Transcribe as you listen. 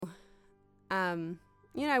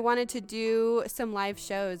I wanted to do some live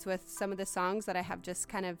shows with some of the songs that I have just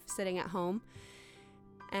kind of sitting at home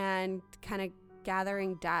and kind of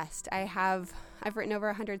gathering dust. I've written over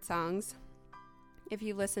 100 songs. If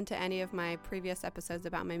you listen to any of my previous episodes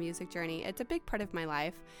about my music journey, it's a big part of my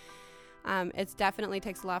life. It definitely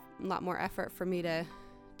takes a lot more effort for me to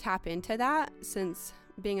tap into that since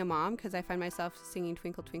being a mom, because I find myself singing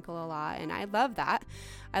Twinkle Twinkle a lot, and I love that.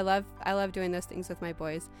 I love doing those things with my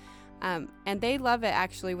boys. And they love it,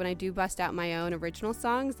 actually. When I do bust out my own original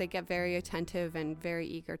songs, they get very attentive and very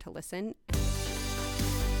eager to listen.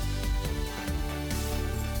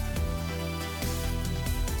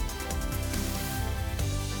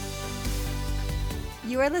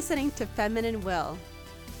 You are listening to Feminine Will,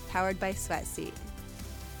 powered by Sweatseat.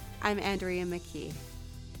 I'm Andrea McKee.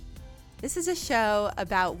 This is a show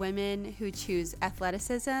about women who choose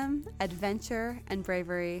athleticism, adventure, and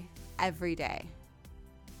bravery every day.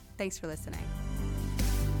 Thanks for listening.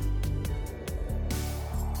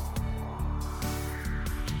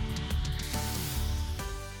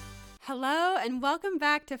 Hello, and welcome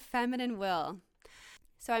back to Feminine Will.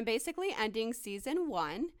 So I'm basically ending season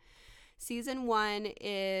 1. Season 1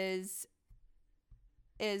 is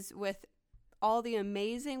with all the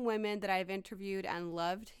amazing women that I've interviewed and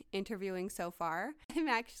loved interviewing so far. I'm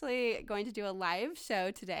actually going to do a live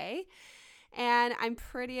show today, and I'm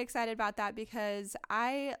pretty excited about that because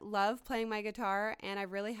I love playing my guitar and I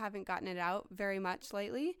really haven't gotten it out very much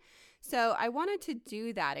lately. So I wanted to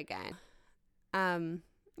do that again.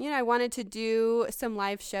 I wanted to do some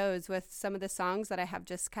live shows with some of the songs that I have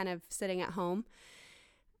just kind of sitting at home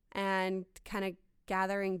and kind of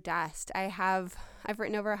gathering dust. I've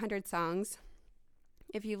written over 100 songs.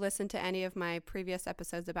 If you listen to any of my previous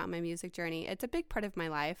episodes about my music journey, it's a big part of my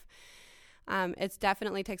life. It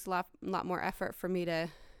definitely takes a lot more effort for me to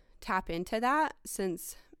tap into that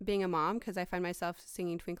since being a mom, because I find myself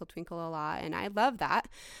singing Twinkle Twinkle a lot, and I love that.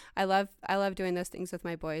 I love doing those things with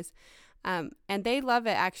my boys. And they love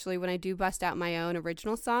it, actually. When I do bust out my own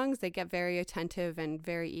original songs, they get very attentive and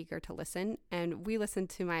very eager to listen. And we listen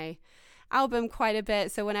to my album quite a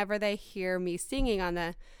bit, so whenever they hear me singing on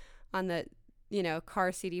the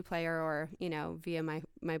car CD player or via my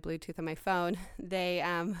Bluetooth on my phone, they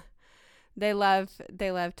love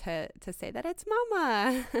to say that it's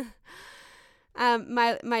Mama.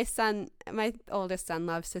 My oldest son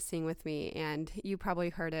loves to sing with me, and you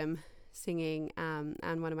probably heard him singing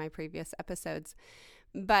on one of my previous episodes.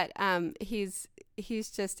 But he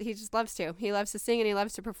just loves to. He loves to sing and he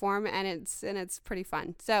loves to perform, and it's pretty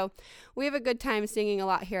fun. So we have a good time singing a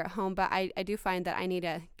lot here at home, but I do find that I need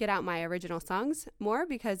to get out my original songs more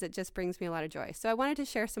because it just brings me a lot of joy. So I wanted to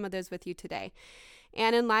share some of those with you today.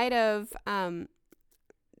 And in light of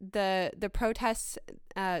the protests,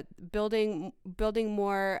 building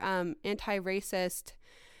more anti-racist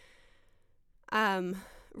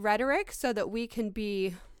rhetoric so that we can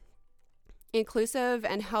be inclusive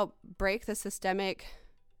and help break the systemic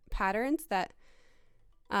patterns that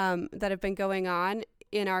have been going on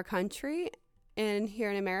in our country and here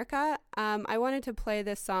in America, I wanted to play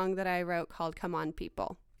this song that I wrote called Come On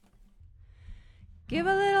People. Give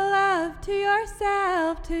a little love to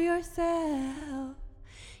yourself, to yourself.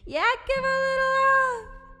 Yeah, give a little love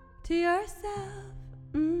to yourself.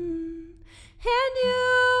 And you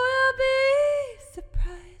will be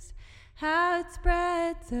surprised how it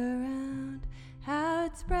spreads around, how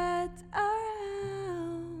it spreads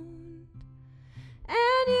around.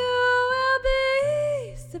 And you will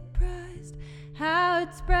be surprised how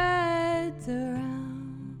it spreads around.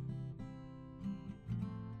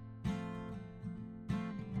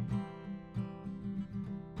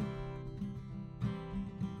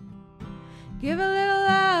 Give a little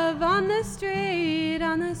love on the street,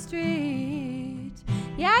 on the street.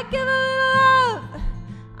 Yeah, give a little love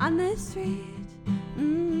on the street.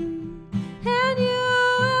 And you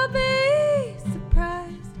will be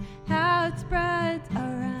surprised how it spreads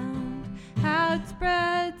around, how it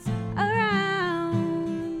spreads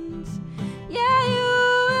around. Yeah, you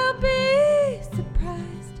will be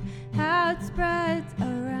surprised how it spreads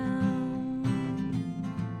around.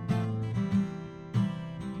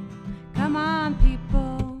 Come on,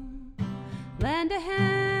 people, lend a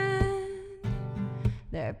hand.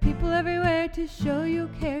 There are people everywhere to show you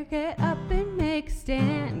care. Get up and make a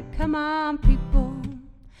stand. Come on, people,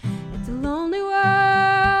 it's a lonely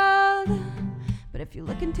world, but if you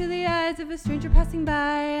look into the eyes of a stranger passing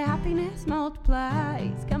by, happiness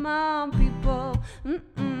multiplies. Come on, people,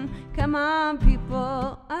 come on,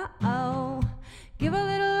 people, give a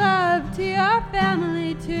little love to your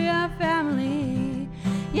family, to your family.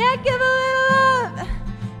 Yeah, give a little love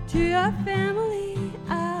to your family,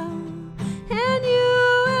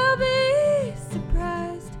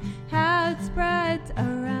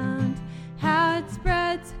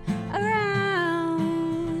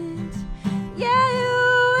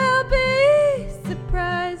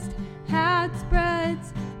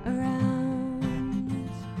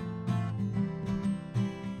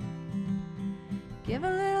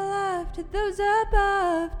 those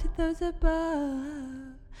above, to those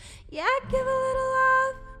above. Yeah, give a little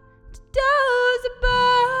love to those above,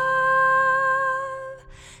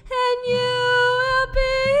 and you will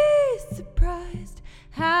be surprised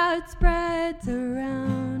how it spreads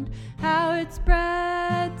around, how it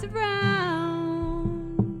spreads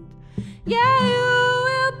around. Yeah, you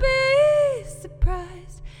will be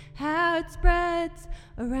surprised how it spreads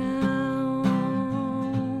around.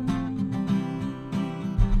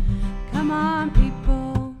 Come on,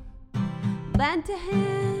 people, lend a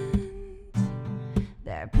hand.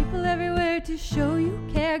 There are people everywhere to show you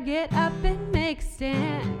care. Get up and make a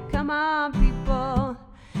stand. Come on, people,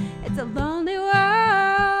 it's a lonely world.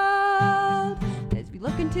 As we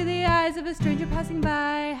look into the eyes of a stranger passing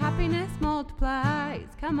by, happiness multiplies.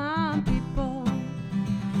 Come on, people,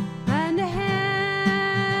 lend a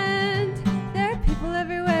hand. There are people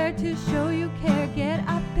everywhere to show you care. Get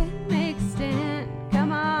up and make a stand.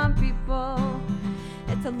 Come on, people,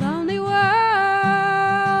 it's a lonely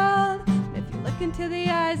world. If you look into the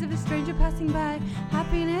eyes of a stranger passing by,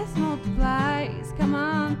 happiness multiplies. Come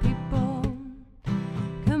on, people.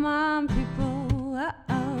 Come on, people.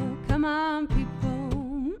 Uh-oh. Come on, people.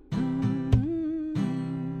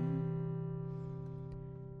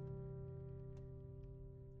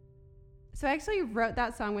 So I actually wrote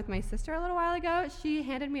that song with my sister a little while ago. She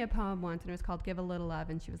handed me a poem once, and it was called Give a Little Love.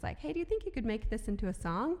 And she was like, hey, do you think you could make this into a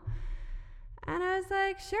song? And I was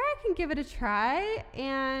like, sure, I can give it a try.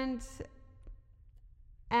 And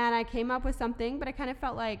I came up with something, but I kind of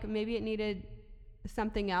felt like maybe it needed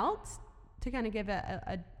something else to kind of give it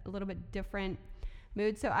a little bit different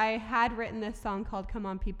mood. So I had written this song called Come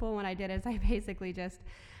On People. And what I did is I basically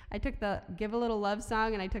I took the Give a Little Love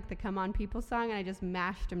song and I took the Come On People song and I just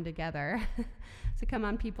mashed them together. So Come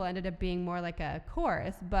On People ended up being more like a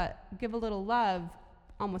chorus, but Give a Little Love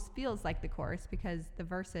almost feels like the chorus because the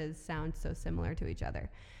verses sound so similar to each other.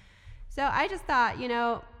 So I just thought,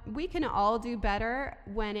 we can all do better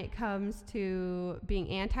when it comes to being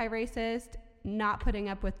anti-racist, not putting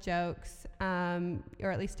up with jokes,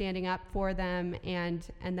 or at least standing up for them, and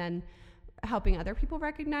then helping other people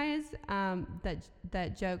recognize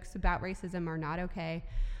that jokes about racism are not okay.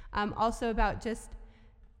 Also about just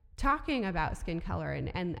talking about skin color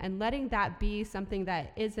and letting that be something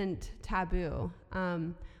that isn't taboo.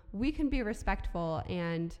 We can be respectful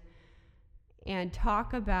and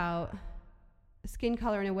talk about skin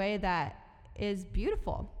color in a way that is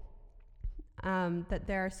beautiful. That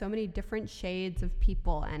there are so many different shades of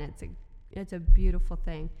people, and it's a beautiful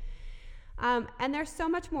thing. And there's so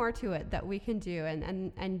much more to it that we can do.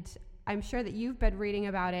 And I'm sure that you've been reading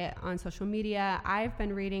about it on social media. I've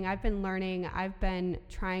been reading, I've been learning, I've been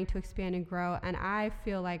trying to expand and grow. And I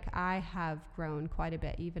feel like I have grown quite a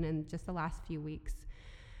bit, even in just the last few weeks.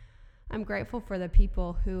 I'm grateful for the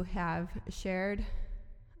people who have shared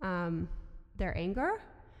their anger,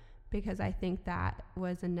 because I think that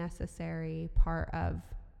was a necessary part of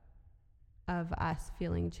us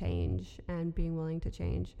feeling change and being willing to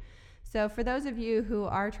change. So for those of you who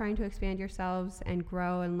are trying to expand yourselves and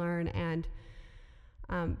grow and learn and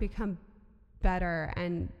become better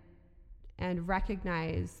and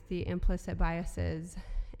recognize the implicit biases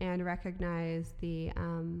and recognize the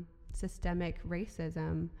systemic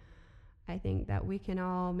racism, I think that we can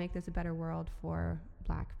all make this a better world for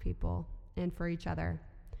Black people and for each other.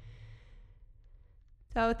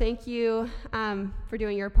 So thank you for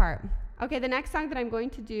doing your part. Okay, the next song that I'm going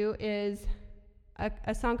to do is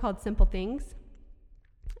a song called Simple Things.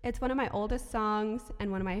 It's one of my oldest songs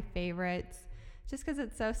and one of my favorites, just because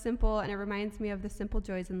it's so simple and it reminds me of the simple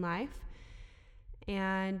joys in life.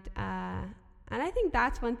 And I think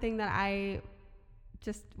that's one thing that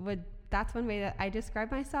that's one way that I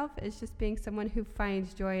describe myself, is just being someone who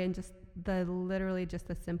finds joy in just literally just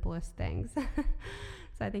the simplest things. So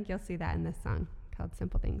I think you'll see that in this song called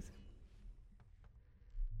Simple Things.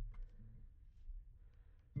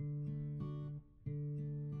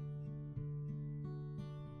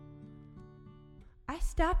 I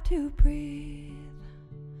stop to breathe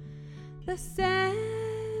the scent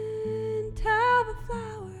of a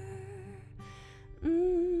flower.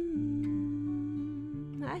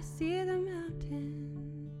 I see the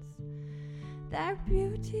mountains, their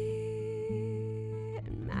beauty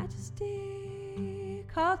and majesty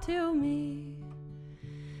call to me.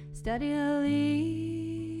 Study a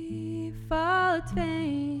leaf, follow its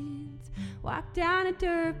veins, walk down a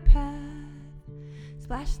dirt path,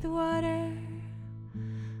 splash the water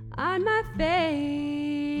on my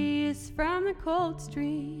face from the cold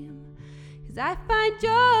stream, 'cause I find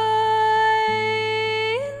joy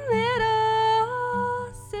in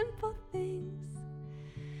little simple things,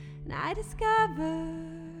 and I discover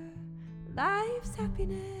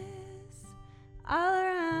happiness all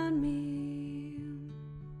around me.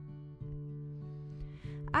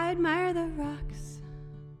 I admire the rocks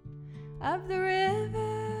of the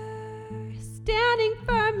river standing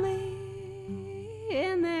firmly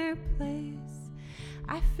in their place.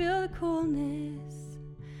 I feel the coolness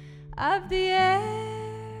of the air.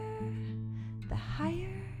 The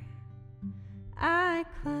higher I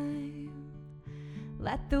climb,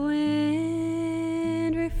 let the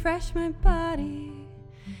wind refresh my body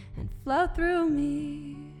and flow through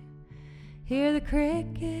me. Hear the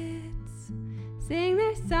crickets sing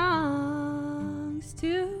their songs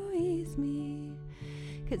to ease me,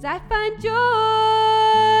 'cause I find joy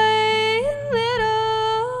in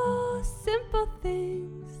little simple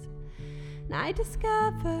things, and I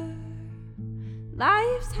discover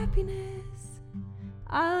life's happiness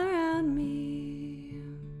all around me.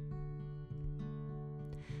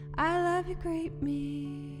 I love you, greet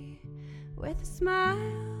me with a smile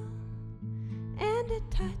and a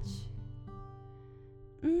touch.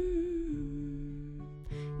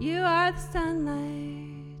 You are the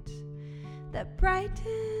sunlight that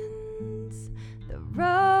brightens the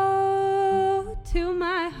road to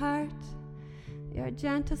my heart. Your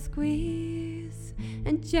gentle squeeze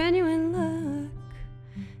and genuine look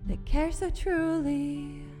that cares so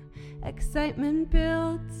truly. Excitement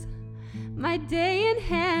builds my day in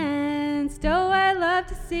hands. Oh, I love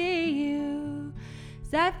to see you,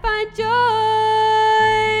 'cause I find joy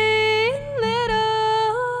in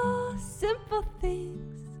little simple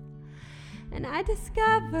things, and I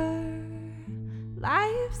discover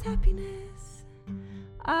life's happiness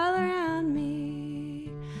all around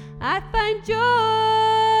me. I find joy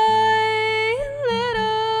in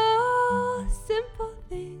little simple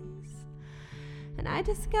things, and I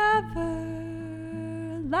discover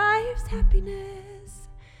life's happiness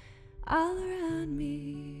all around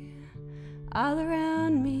me, all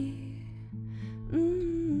around me.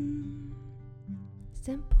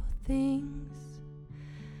 Simple things.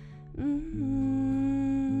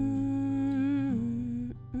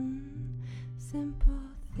 Simple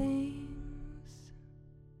things.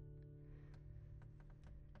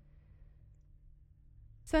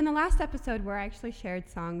 So in the last episode where I actually shared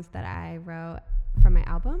songs that I wrote from my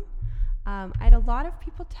album, I had a lot of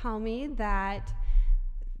people tell me that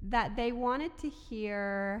they wanted to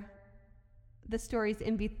hear the stories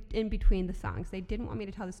in between the songs. They didn't want me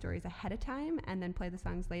to tell the stories ahead of time and then play the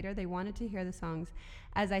songs later. They wanted to hear the songs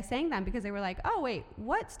as I sang them, because they were like, oh wait,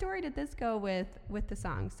 what story did this go with the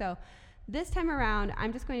song? So this time around,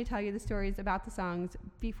 I'm just going to tell you the stories about the songs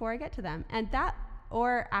before I get to them, and that,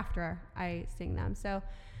 or after I sing them. So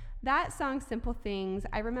that song, Simple Things,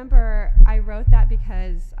 I remember I wrote that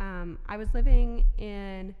because I was living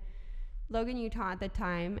in Logan, Utah at the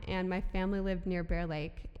time, and my family lived near Bear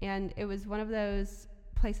Lake, and it was one of those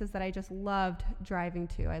places that I just loved driving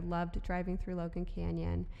to. I loved driving through Logan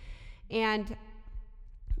Canyon, and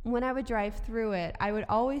when I would drive through it, I would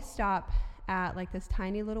always stop at like this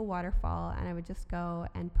tiny little waterfall, and I would just go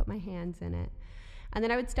and put my hands in it. And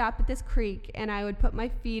then I would stop at this creek and I would put my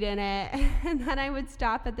feet in it. And then I would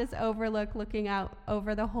stop at this overlook looking out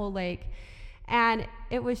over the whole lake. And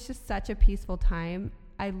it was just such a peaceful time.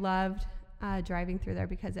 I loved driving through there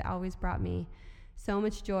because it always brought me so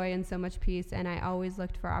much joy and so much peace. And I always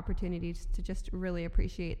looked for opportunities to just really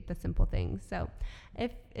appreciate the simple things. So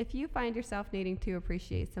if you find yourself needing to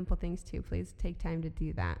appreciate simple things too, please take time to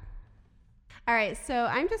do that. All right, so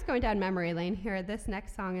I'm just going down memory lane here. This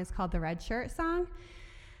next song is called the Red Shirt Song.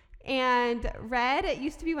 And red, it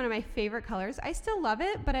used to be one of my favorite colors. I still love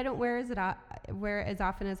it, but I don't wear it as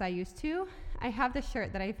often as I used to. I have this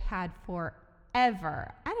shirt that I've had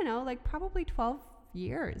forever. I don't know, like probably 12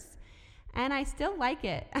 years. And I still like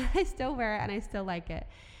it. I still wear it and I still like it.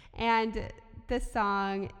 And this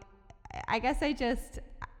song, I guess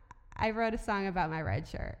I wrote a song about my red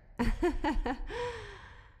shirt.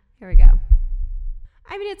 Here we go.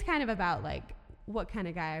 I mean, it's kind of about like what kind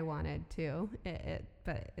of guy I wanted to,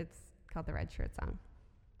 but it's called the Red Shirt Song.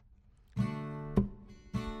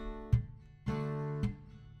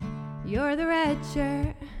 You're the red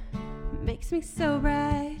shirt, makes me so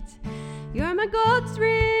bright. You're my gold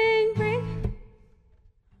string,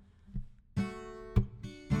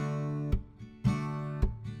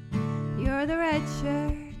 You're the red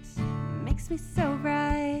shirt, makes me so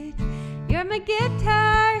bright. You're my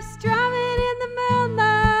guitar strumming in the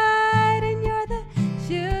moonlight, and you're the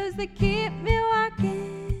shoes that keep me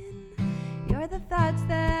walking. You're the thoughts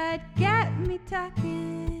that get me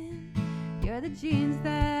talking. You're the jeans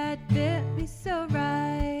that fit me so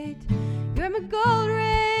right. You're my gold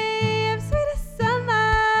ray of sweetest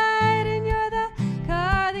sunlight, and you're the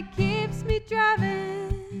car that keeps me driving.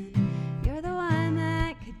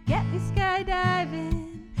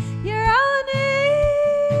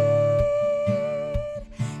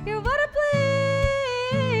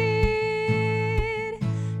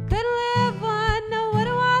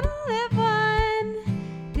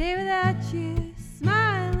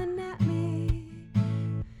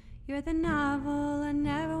 novel I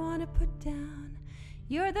never want to put down.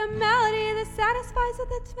 You're the melody that satisfies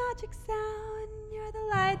with its magic sound. You're the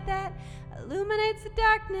light that illuminates the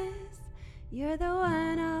darkness. You're the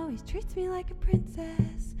one who always treats me like a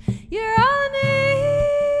princess. You're all I need.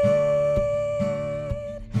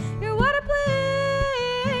 You're what I bleed.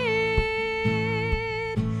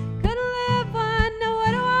 Couldn't live one, no,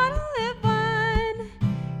 I don't want to live one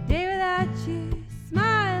day without you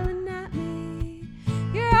smiling at me.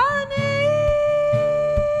 You're all I need.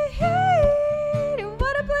 You're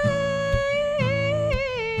what I bleed.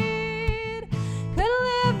 Couldn't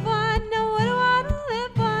live one, no, I don't want to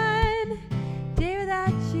live one day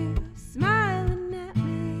without you smiling at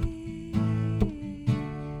me.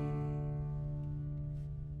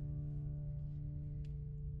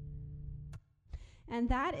 And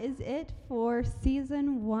that is it for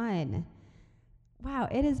season 1. Wow,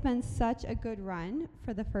 it has been such a good run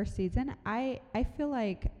for the first season. I feel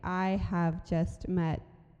like I have just met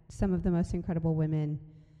some of the most incredible women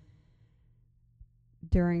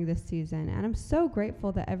during this season. And I'm so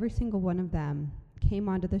grateful that every single one of them came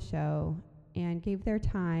onto the show and gave their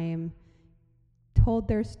time, told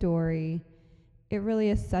their story. It really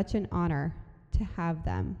is such an honor to have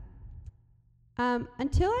them.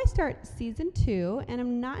 Until I start season 2, and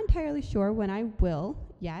I'm not entirely sure when I will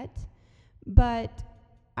yet, but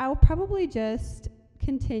I'll probably just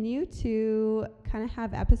continue to kind of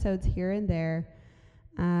have episodes here and there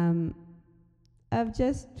of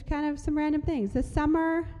just kind of some random things. The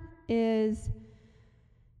summer is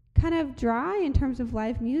kind of dry in terms of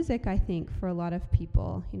live music, I think, for a lot of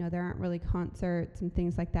people. You know, there aren't really concerts and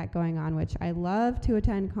things like that going on, which I love to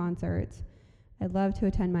attend concerts. I love to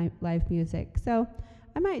attend my live music. So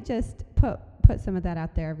I might just put some of that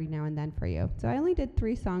out there every now and then for you. So I only did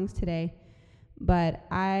 3 songs today, but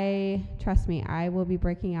trust me, I will be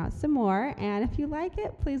breaking out some more. And if you like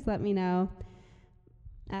it, please let me know.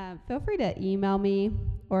 Feel free to email me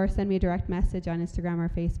or send me a direct message on Instagram or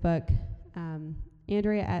Facebook.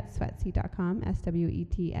 Andrea@sweatseat.com,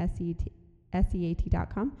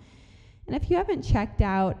 SWETSEAT.com. And if you haven't checked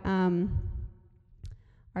out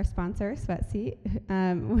our sponsor, Sweatseat,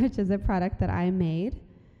 which is a product that I made,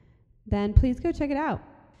 then please go check it out.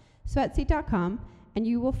 Sweatseat.com, and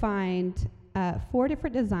you will find 4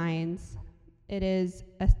 different designs. It is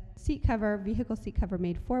a seat cover, vehicle seat cover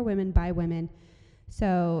made for women by women.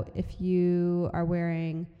 So if you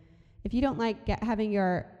don't like having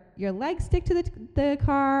your legs stick to the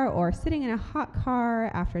car or sitting in a hot car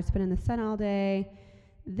after it's been in the sun all day,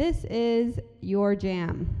 this is your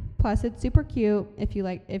jam. Plus, it's super cute if you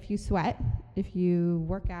sweat, if you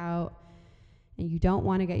work out, and you don't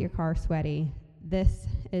want to get your car sweaty. This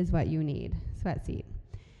is what you need, Sweatseat.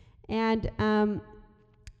 And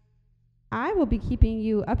I will be keeping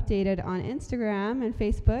you updated on Instagram and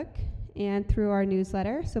Facebook and through our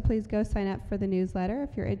newsletter. So please go sign up for the newsletter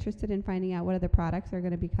if you're interested in finding out what other products are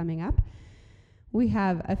going to be coming up. I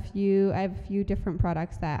have a few different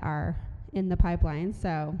products that are in the pipeline,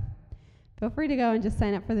 so feel free to go and just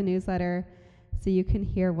sign up for the newsletter so you can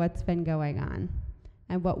hear what's been going on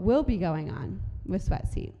and what will be going on with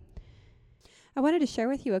Sweatseat. I wanted to share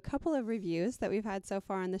with you a couple of reviews that we've had so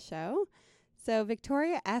far on the show. So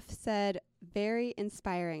Victoria F. said, very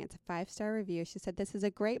inspiring. It's a 5-star review. She said, this is a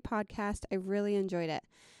great podcast. I really enjoyed it.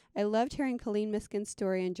 I loved hearing Colleen Miskin's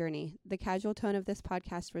story and journey. The casual tone of this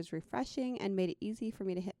podcast was refreshing and made it easy for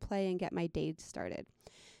me to hit play and get my day started.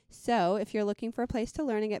 So if you're looking for a place to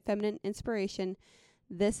learn and get feminine inspiration,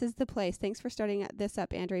 this is the place. Thanks for starting this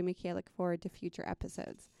up, Andrea McKee. I look forward to future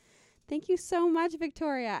episodes. Thank you so much,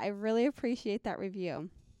 Victoria. I really appreciate that review.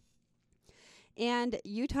 And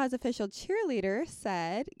Utah's official cheerleader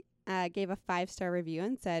gave a 5-star review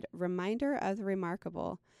and said, reminder of the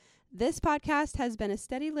remarkable. This podcast has been a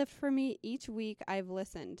steady lift for me each week I've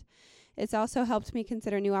listened. It's also helped me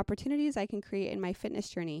consider new opportunities I can create in my fitness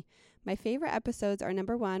journey. My favorite episodes are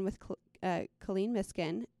number 1 with Colleen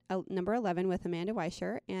Miskin, number 11 with Amanda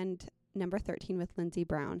Weischer, and number 13 with Lindsey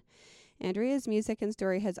Brown. Andrea's music and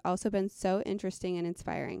story has also been so interesting and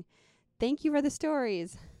inspiring. Thank you for the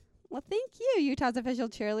stories. Well, thank you, Utah's official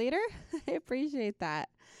cheerleader. I appreciate that.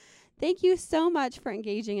 Thank you so much for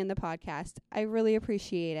engaging in the podcast. I really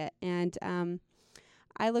appreciate it. And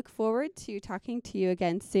I look forward to talking to you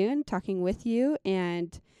again soon, talking with you,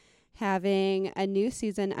 and having a new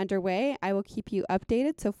season underway. I will keep you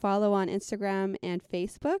updated, so follow on Instagram and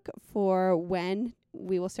Facebook for when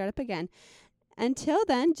we will start up again. Until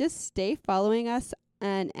then, just stay following us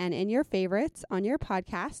and in your favorites on your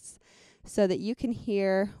podcasts so that you can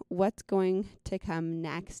hear what's going to come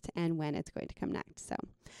next and when it's going to come next. So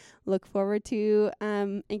look forward to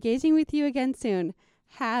engaging with you again soon.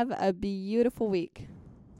 Have a beautiful week.